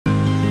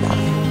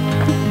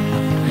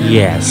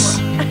Yes.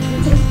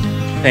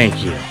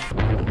 Thank you.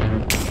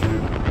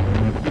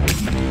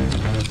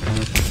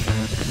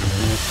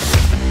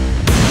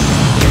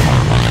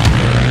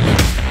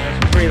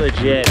 That's pretty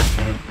legit.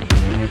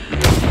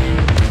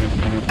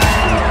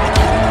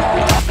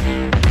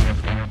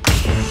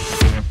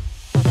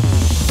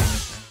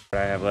 What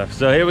I have left.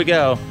 So here we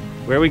go.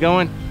 Where are we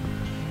going?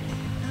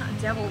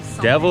 Devil's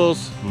something.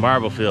 Devil's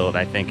Marblefield,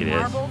 I think it is.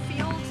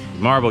 Marblefield?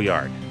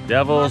 Marbleyard.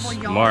 Devil's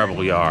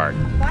Marbleyard.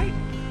 Why?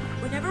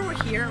 Whenever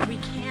we're here, we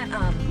can't,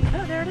 oh,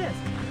 there it is.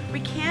 We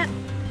can't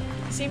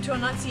seem to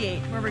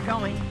enunciate where we're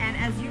going. And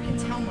as you can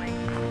tell, Mike,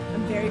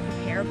 I'm very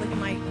prepared. Look at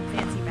my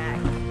fancy bag.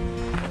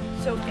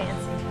 So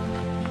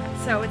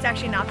fancy. So it's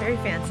actually not very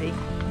fancy.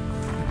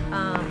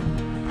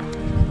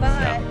 But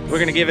So we're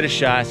gonna give it a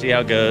shot, see how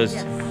it goes.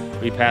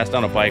 Yes. We passed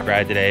on a bike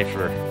ride today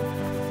for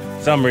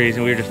some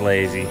reason. We were just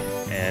lazy.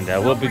 And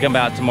we'll come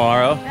out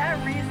tomorrow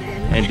That reason.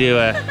 and do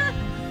a,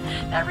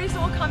 That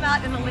reason will come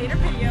out in a later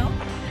video.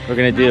 we're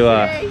gonna do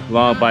a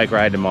long bike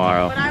ride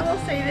tomorrow. But I will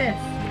say this,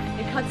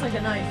 it cuts like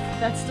a knife.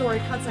 That story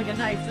cuts like a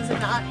knife, does it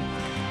not?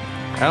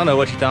 I don't know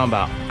what you're talking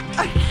about.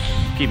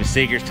 Keeping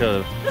secrets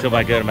till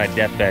I go to my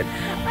deathbed.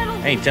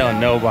 I ain't telling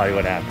nobody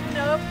what happened.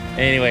 Nope.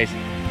 Anyways,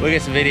 we'll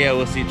get some video.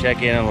 We'll see,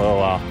 check in a little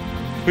while.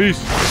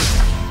 Peace.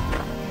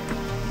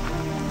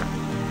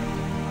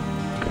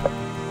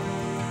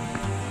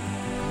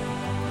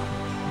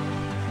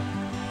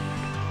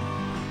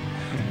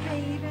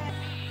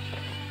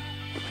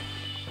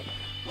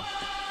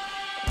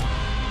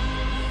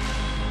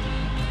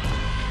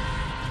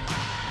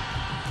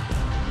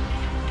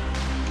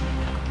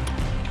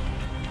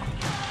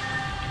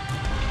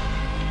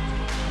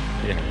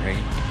 Yeah, right.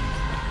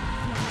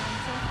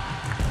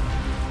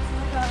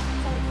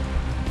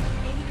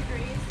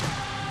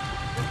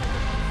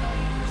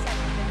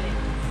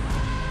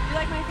 You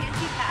like my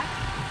fancy pack?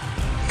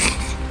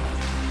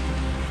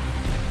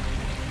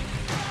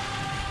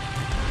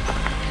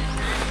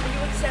 Will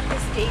you accept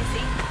this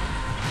daisy?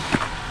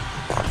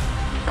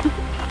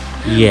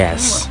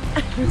 Yes.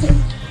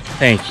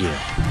 Thank you.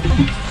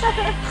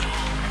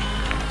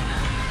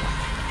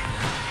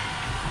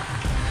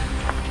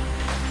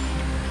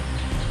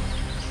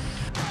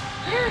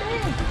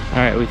 All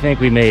right, we think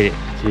we made it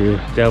to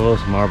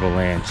Devil's Marble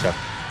Land, so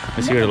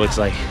let's see what it looks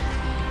like.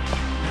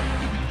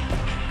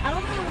 I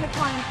don't think we're going to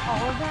climb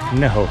all of that.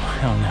 No,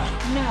 hell no.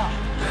 No.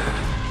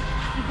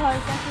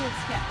 Because that's a little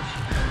sketch.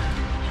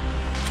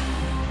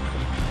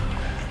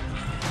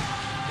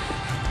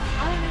 I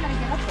don't even know how to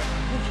get up there.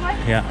 We'll try.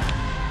 Yeah.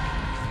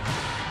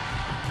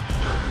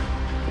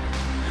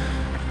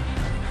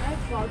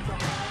 That's vlogs on.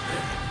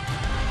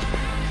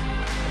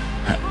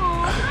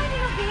 Aw, hi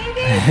little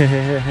baby.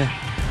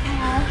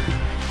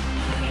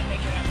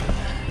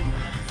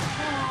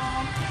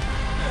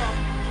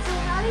 So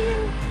how do you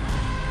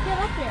get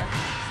up there?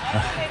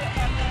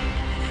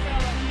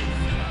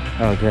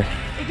 Okay.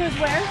 It goes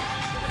where?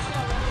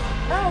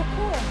 Oh,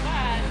 cool. Oh,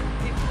 I'm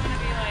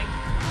 38.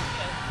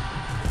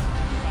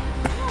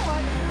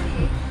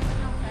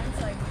 No offense,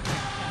 like.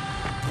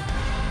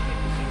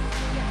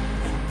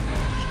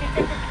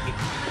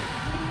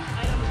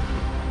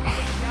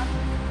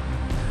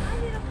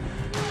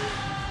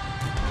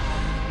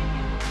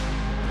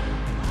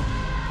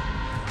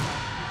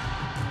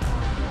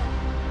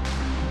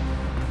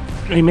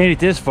 We made it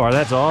this far,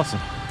 that's awesome.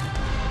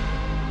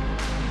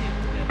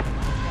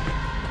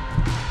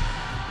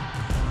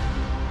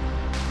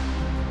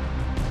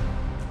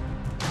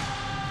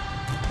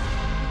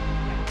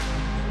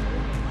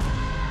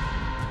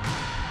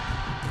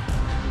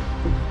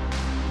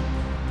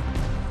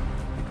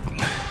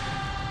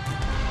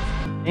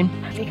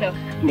 Nico.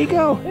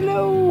 Nico,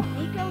 hello.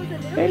 Nico is a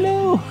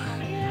little. Hello.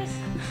 Yes.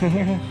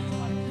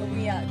 Look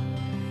me up.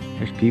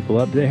 There's people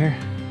up there.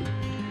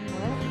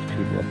 What? There's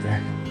people up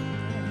there.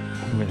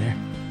 Over there.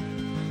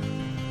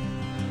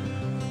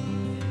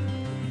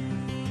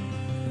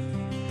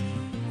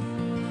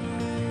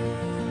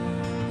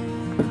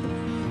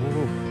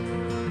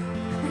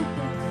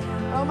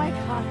 Oh my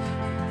gosh.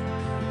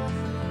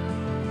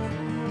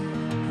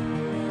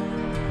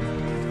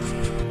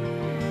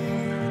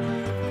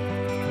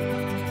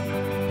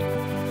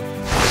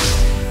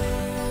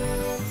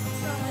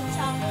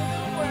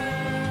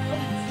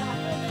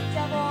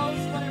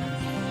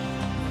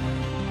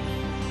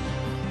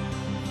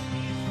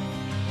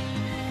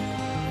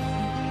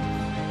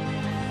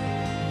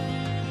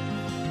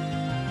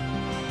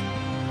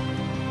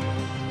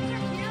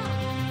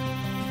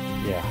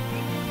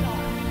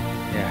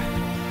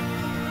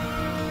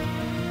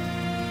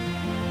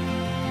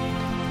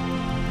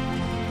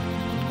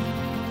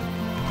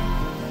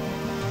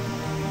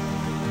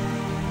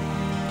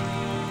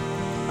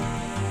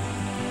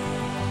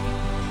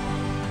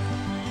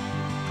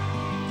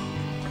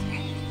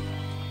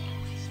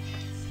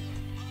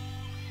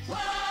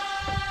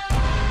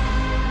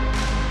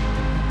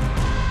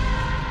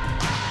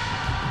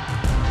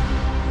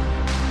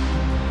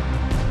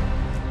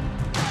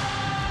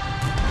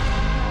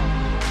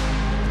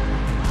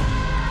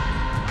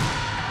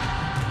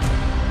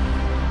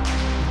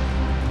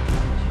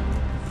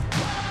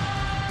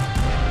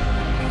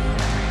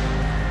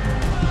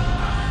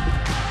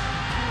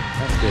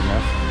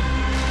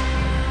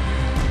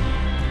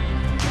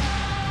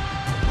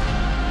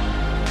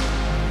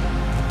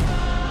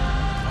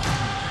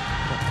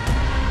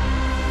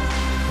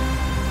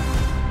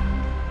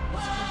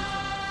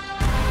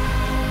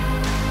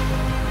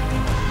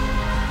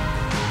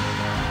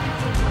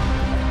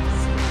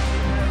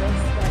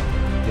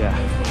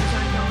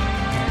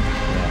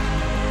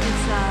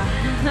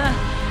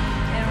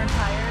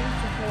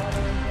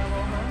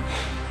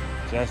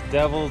 So that's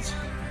Devil's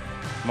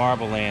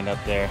Marble Land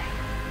up there.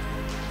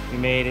 We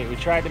made it. We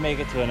tried to make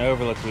it to an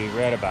overlook we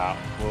read about.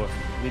 Well,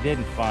 we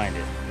didn't find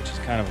it, which is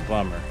kind of a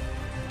bummer.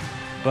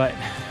 But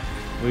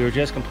we were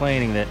just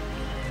complaining that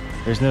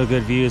there's no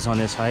good views on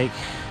this hike.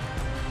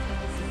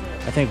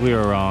 I think we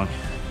were wrong.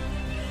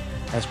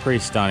 That's pretty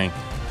stunning.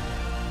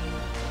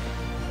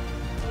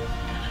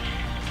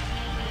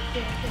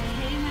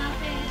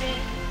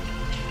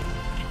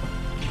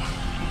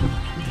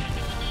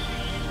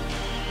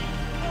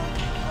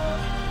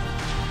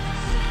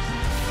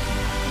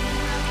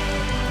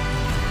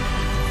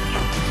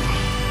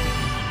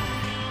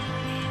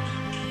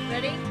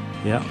 Ready?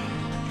 Yeah.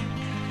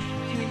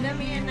 Let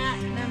me in that,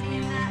 let me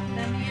in that,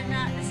 let me in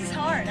that. This is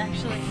hard,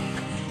 actually.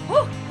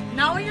 Whew!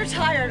 Not when you're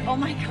tired. Oh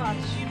my gosh.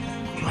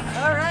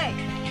 All right.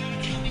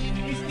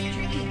 This is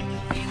tricky.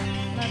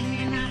 Let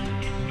me in that.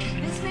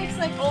 This makes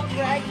like old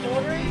rag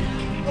bordering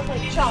look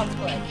like child's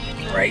play.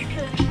 Right.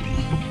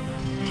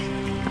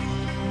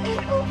 Ooh,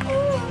 ooh,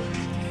 ooh.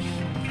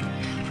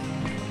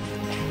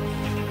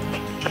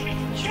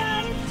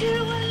 Try to do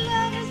what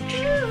lovers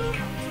do.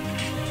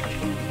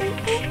 Ooh,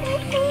 ooh, ooh,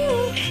 ooh,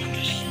 ooh.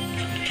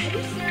 Are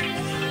you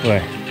serious?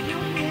 What?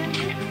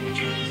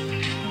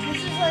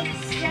 This is like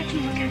sketchy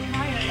when you're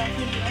tired. That's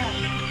what you're at.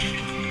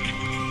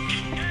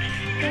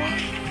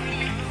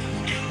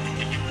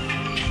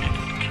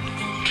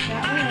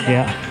 That one or that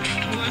Yeah. one?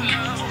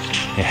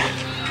 Yeah.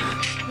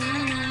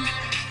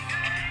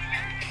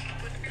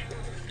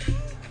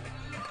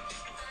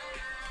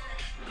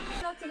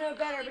 Not to know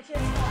better, but just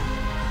fun.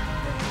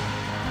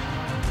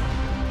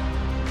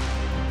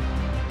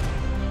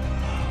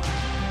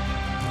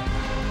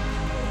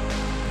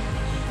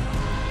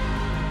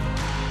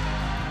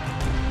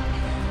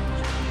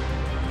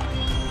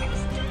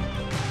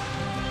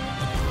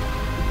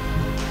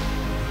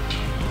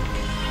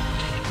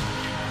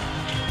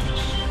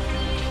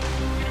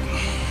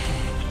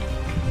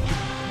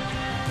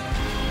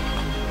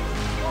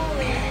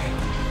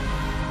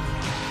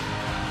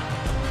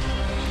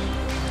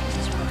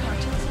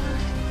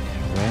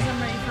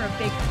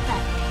 Big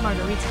fat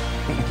margarita.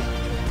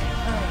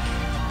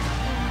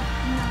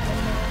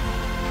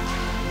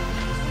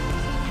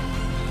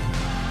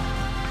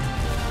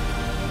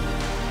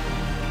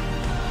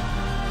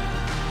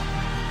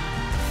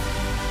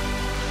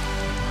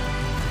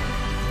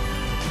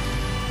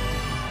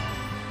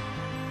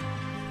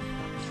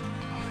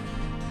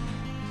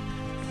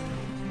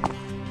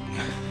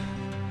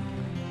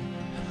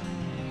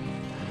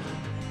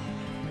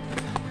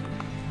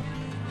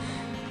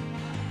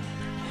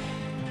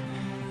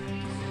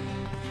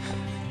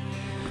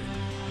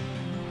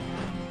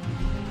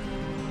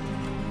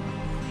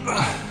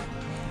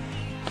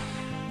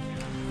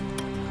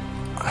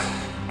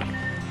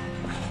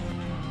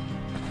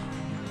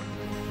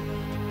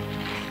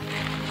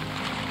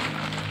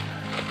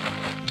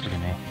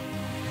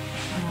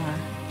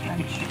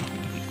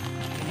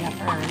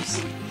 Jeffers.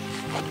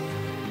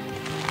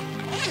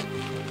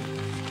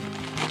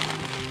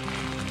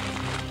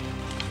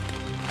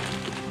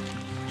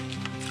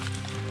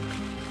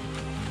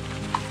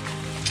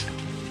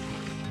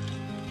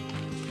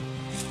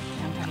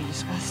 I'm pretty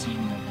disgusting.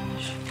 Oh my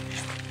gosh.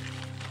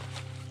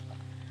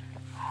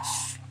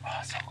 Oh,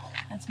 it's so cool.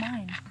 That's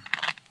mine.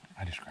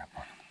 I just grabbed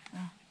one.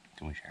 Oh.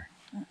 Can we share?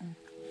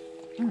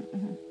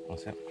 Mm-mm.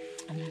 What's it?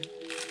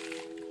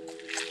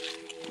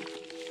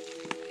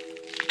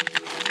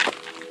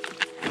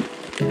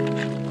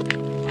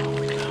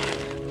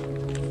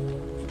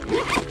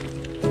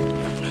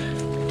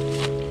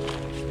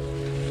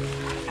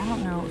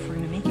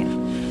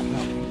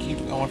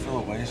 Going for a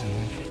little ways and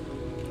then...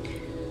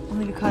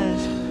 Only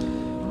because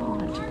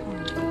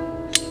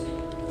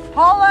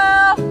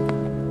Paula!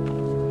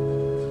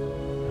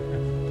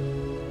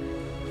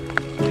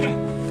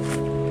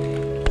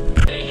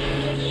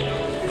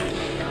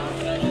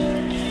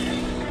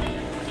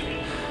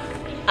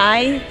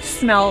 I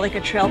smell like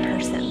a trail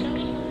person.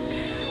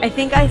 I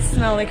think I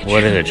smell like a trail.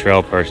 What does a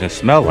trail person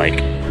smell like?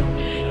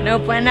 No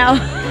bueno.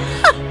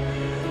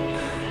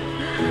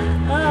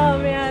 Oh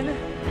man.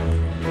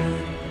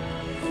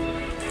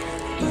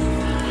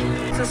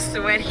 It's a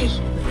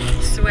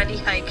sweaty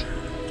hike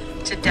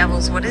to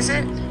Devil's, what is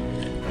it?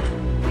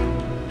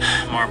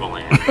 Marble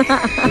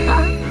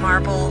Land.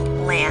 Marble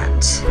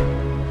Land.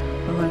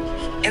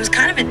 It was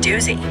kind of a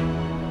doozy.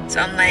 So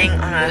I'm laying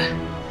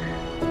on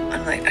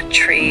like a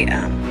tree,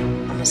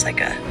 almost like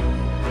a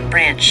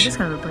branch. It's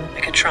kind of a branch.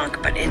 Like a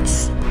trunk, but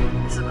this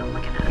is what I'm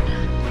looking at.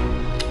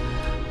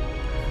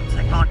 It's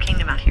like Log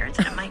Kingdom out here,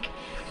 isn't it, Mike?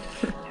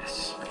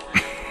 Yes.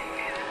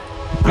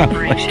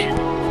 Operation.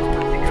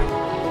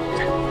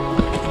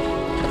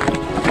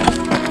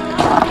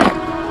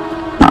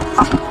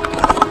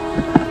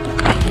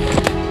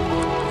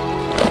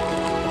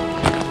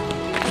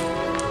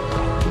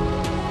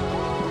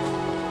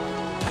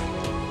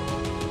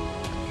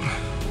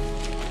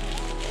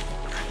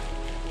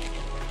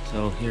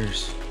 So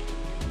here's...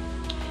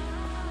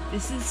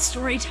 This is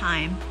story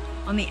time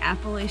on the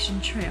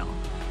Appalachian Trail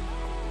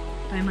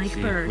by Mike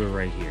Bird. We're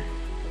right here.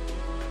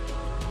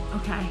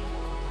 Okay.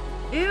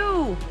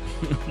 Ew.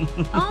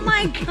 Oh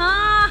my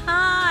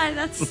God,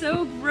 that's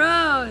so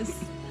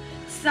gross.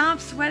 Stop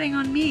sweating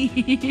on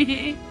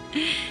me.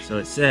 So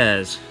it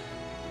says,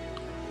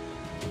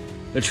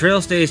 the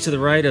trail stays to the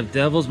right of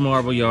Devil's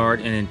Marbleyard,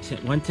 and in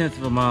 1/10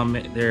 of a mile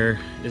there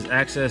is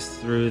access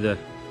through the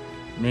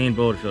main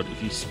boulder field.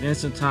 If you spend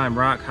some time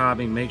rock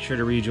hopping, make sure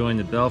to rejoin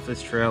the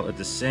Belfast Trail at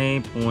the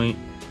same point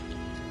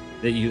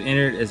that you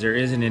entered, as there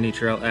isn't any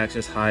trail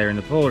access higher in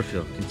the boulder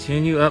field.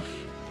 Continue up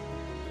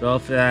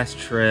Belfast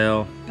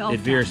Trail. It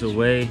veers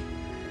away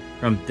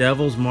from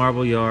Devil's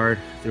Marbleyard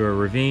through a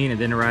ravine and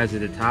then arrives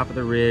at the top of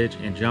the ridge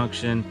and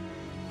junction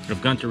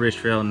of Gunter Ridge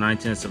Trail in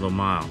 9/10 of a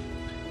mile.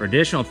 For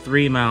additional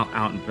 3 mile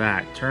out and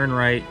back, turn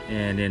right,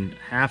 and in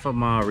half a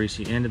mile reach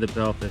the end of the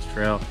Belfast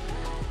Trail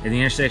at the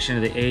intersection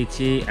of the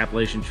AT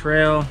Appalachian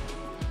Trail.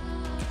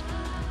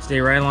 Stay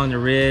right along the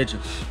ridge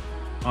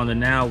on the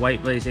now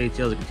White Blaze AT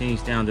as it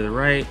continues down to the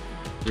right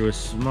through a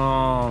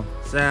small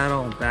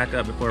saddle and back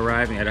up before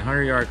arriving at a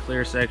 100-yard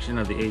clear section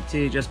of the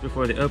AT just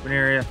before the open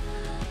area.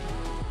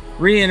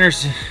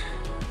 Re-enters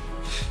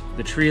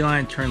the tree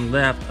line, turn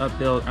left,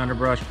 uphill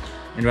underbrush,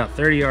 and about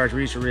 30 yards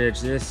reach the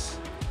ridge. This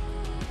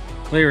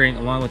clearing,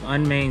 along with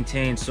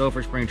unmaintained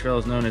Sulphur Spring Trail,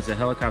 is known as the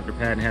helicopter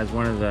pad and has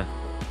one of the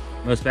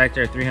most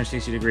backyard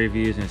 360-degree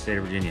views in the state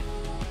of Virginia.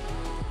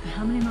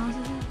 How many miles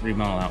is it? 3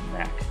 mile out and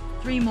back.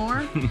 3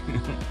 more?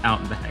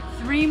 Out and back.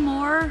 3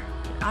 more?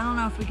 I don't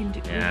know if we can do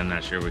it. Yeah, I'm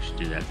not sure we should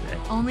do that today.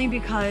 Only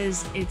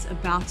because it's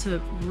about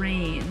to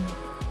rain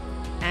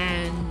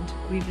and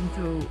we've been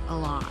through a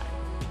lot.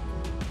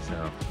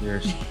 So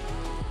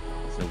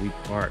so we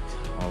parked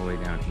all the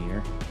way down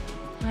here.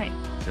 Right.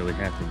 So we'd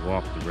have to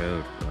walk the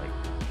road for like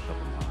a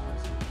couple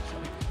miles.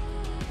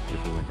 So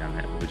if we went down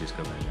that, we would just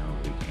go back down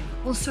the weekend.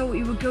 Well, so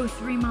you would go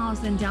 3 miles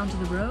then down to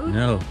the road?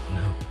 No.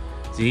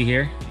 See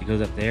here? It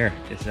goes up there.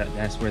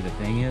 That's where the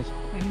thing is.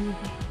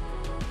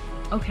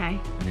 Okay.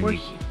 We're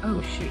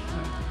oh shoot,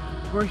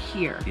 sorry. We're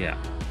here. Yeah.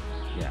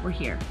 We're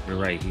here. We're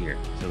right here.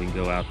 So we can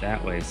go out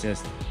that way. It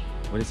says,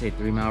 what did it say,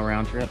 3 mile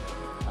round trip?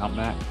 Out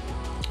back?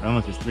 I don't know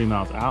if it's 3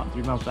 miles out and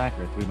 3 miles back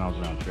or 3 miles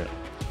round trip.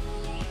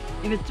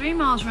 If it's 3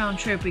 miles round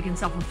trip, we can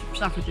suffer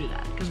through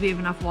that because we have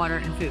enough water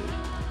and food.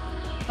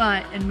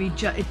 But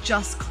it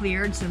just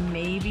cleared, so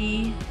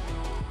maybe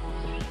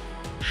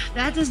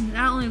that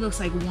only looks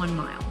like 1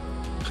 mile.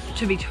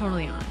 To be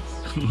totally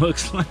honest.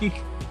 Looks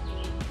like.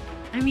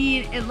 I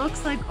mean, it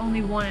looks like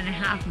only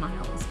 1.5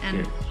 miles. And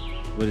here,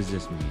 what does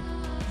this mean?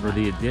 For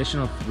the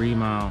additional 3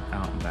 mile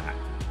out and back,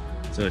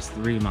 so it's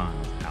 3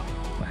 miles out.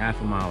 Well, half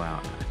a mile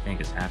out. I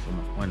think it's half a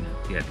mile.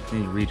 Yeah,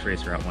 continue to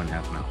retrace route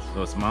 1.5 miles.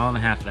 So it's 1.5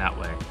 miles that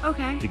way.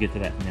 Okay. To get to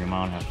that, and then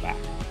 1.5 miles back.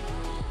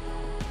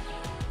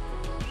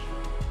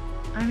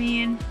 I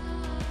mean,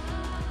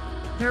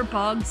 there are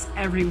bugs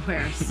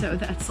everywhere, so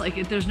that's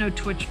like, there's no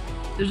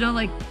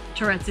like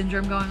Tourette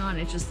syndrome going on.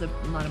 It's just a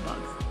lot of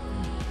bugs.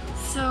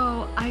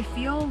 So I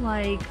feel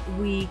like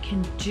we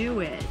can do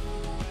it,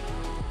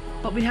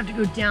 but we'd have to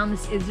go down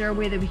this. Is there a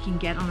way that we can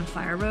get on a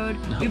fire road?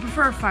 No. We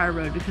prefer a fire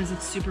road because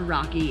it's super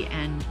rocky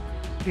and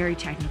very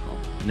technical.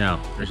 No,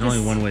 there's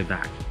only one way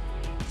back.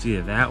 It's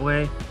either that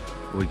way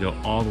or we go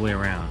all the way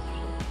around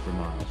for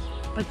miles.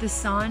 But the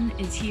sun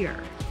is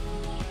here.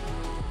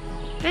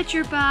 Bet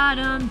your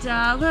bottom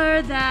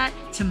dollar that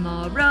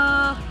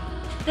tomorrow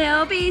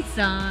there'll be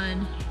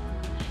sun.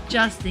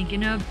 Just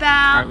thinking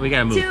about we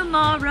gotta move.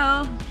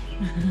 Tomorrow.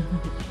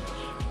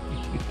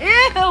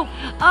 Ew! Oh,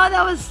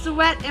 that was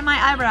sweat in my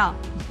eyebrow.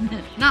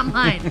 Not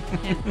mine.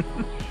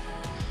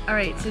 All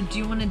right, so do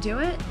you want to do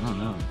it? I don't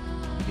know.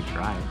 We could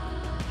try it.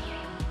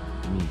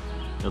 I mean,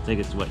 it'll take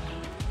us, what,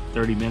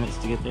 30 minutes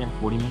to get there?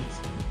 40 minutes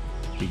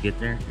to get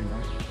there and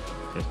back?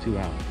 That's 2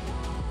 hours.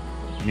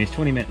 I mean, it's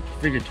 20 minutes.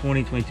 Figure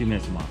 20, 22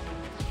 minutes a month.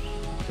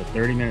 So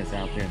 30 minutes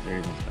out there and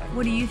 30 minutes back.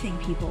 What do you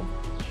think, people?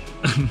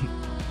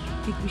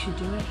 Think we should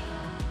do it?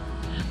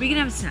 We can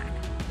have a snack.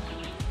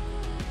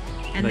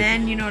 And like,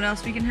 then, you know what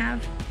else we can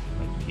have?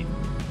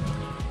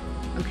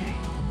 Okay.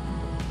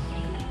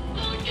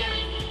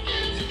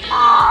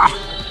 Ah!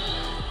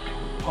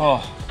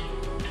 Oh.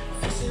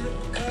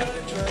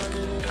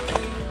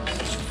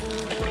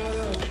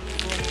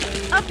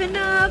 Up and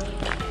up.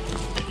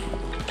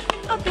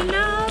 Up and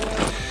up.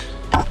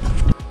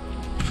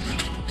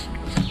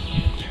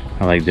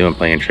 I like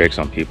playing tricks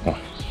on people.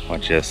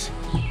 Watch this.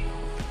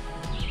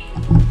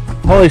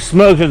 Holy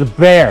smokes, there's a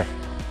bear.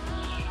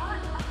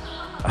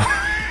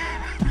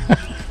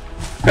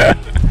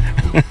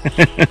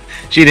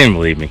 She didn't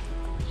believe me.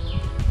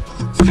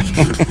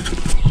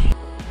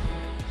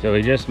 So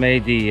we just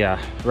made the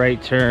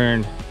right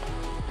turn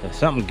to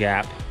something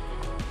gap,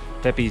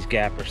 Petites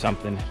Gap or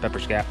something,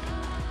 Pepper's Gap.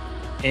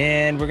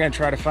 And we're gonna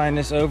try to find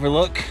this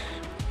overlook.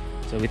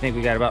 So we think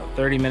we got about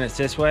 30 minutes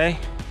this way.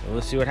 So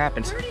let's see what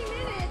happens. 30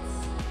 minutes?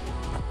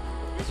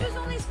 This was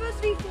only supposed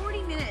to be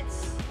 40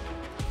 minutes.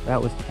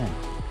 That was 10.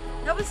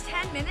 That was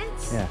 10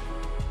 minutes? Yeah.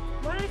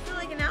 Why did I feel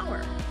like an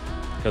hour?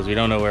 Because we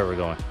don't know where we're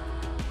going.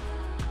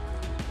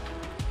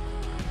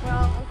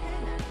 Well,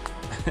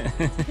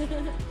 okay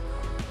then.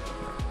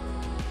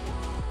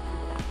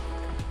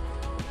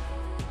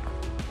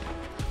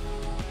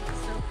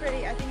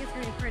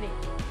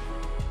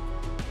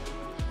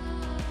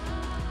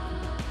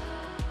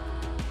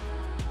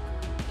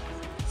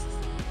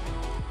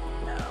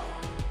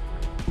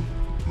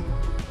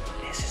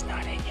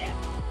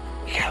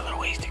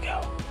 ways to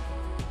go.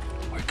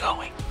 We're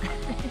going.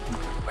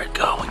 We're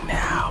going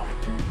now.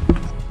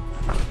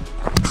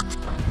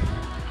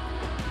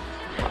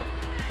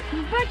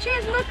 But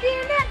she's looking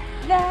at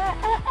that.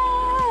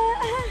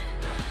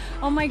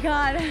 Oh my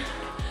God.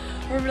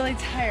 We're really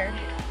tired.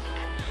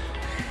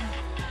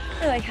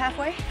 We're like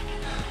halfway.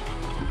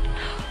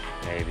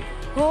 Maybe.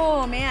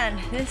 Oh man,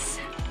 this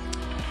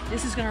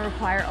is gonna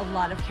require a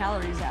lot of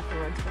calories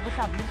afterwards, but look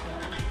how beautiful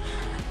it is.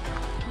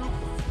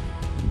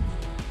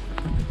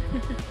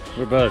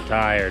 We're both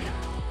tired.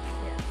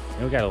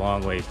 And we got a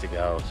long ways to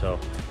go, so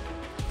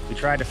we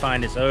tried to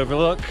find this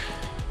overlook.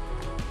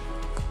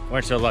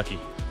 Weren't so lucky.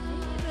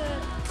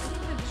 I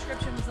think the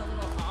description was a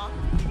little off.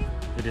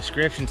 The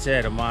description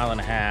said 1.5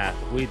 miles.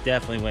 We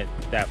definitely went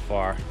that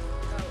far.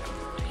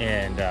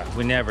 And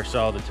we never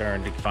saw the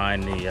turn to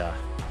find the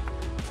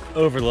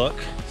overlook.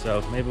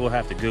 So maybe we'll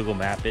have to Google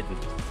map it and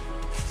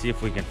see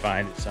if we can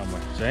find it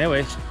somewhere. So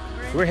anyways,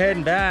 we're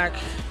heading back,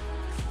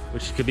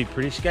 which could be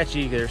pretty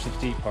sketchy. There's some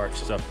steep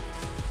parts. So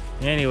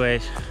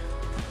anyways,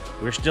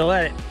 we're still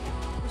at it.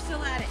 We're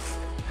still at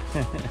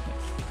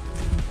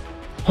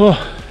it.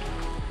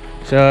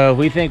 So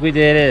we think we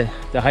did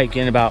the hike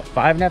in about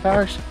 5.5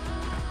 hours.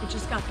 It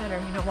just got better.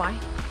 You know why?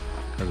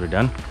 Because we're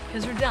done.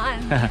 Because we're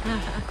done.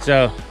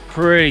 So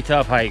pretty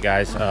tough hike,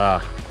 guys.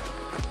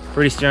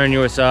 Pretty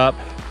strenuous up.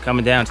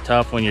 Coming down's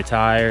tough when you're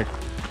tired.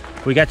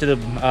 We got to the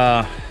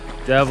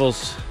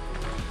Devil's.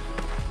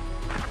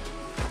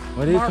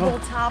 What do you call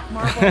it?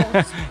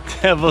 Marbles.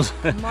 Devil's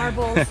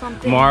Marble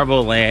something.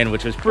 Marble Land,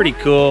 which was pretty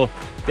cool.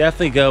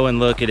 Definitely go and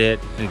look at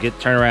it and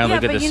turn around,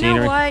 look at the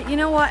scenery. You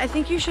know what? I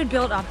think you should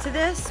build up to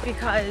this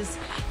because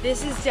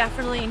this is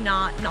definitely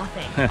not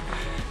nothing.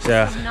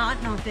 So, this is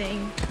not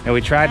nothing. And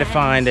we tried to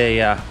find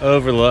a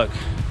overlook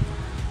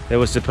that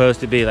was supposed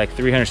to be like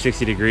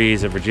 360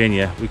 degrees of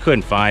Virginia. We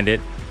couldn't find it,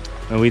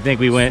 and we think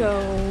we went.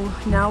 So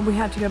now we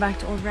have to go back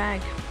to Old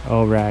Rag.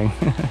 Old Rag.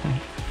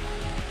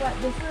 But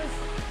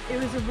it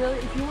was a really,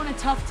 if you want a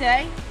tough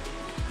day,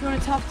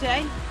 this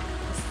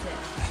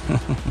is it.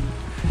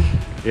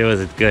 It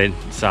was a good,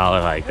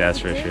 solid hike, that's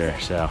for sure.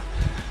 So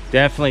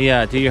definitely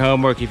do your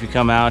homework if you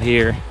come out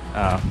here.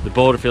 The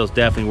boulder field is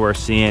definitely worth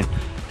seeing.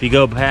 If you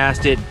go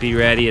past it, be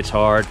ready, it's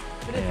hard.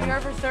 But if you're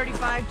over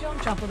 35,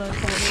 don't jump with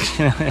those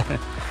boulders.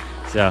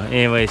 So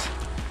anyways,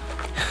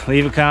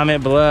 leave a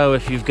comment below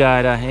if you've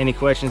got any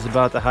questions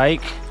about the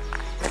hike.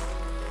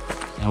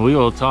 And we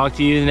will talk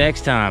to you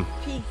next time.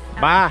 Peace.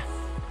 Bye.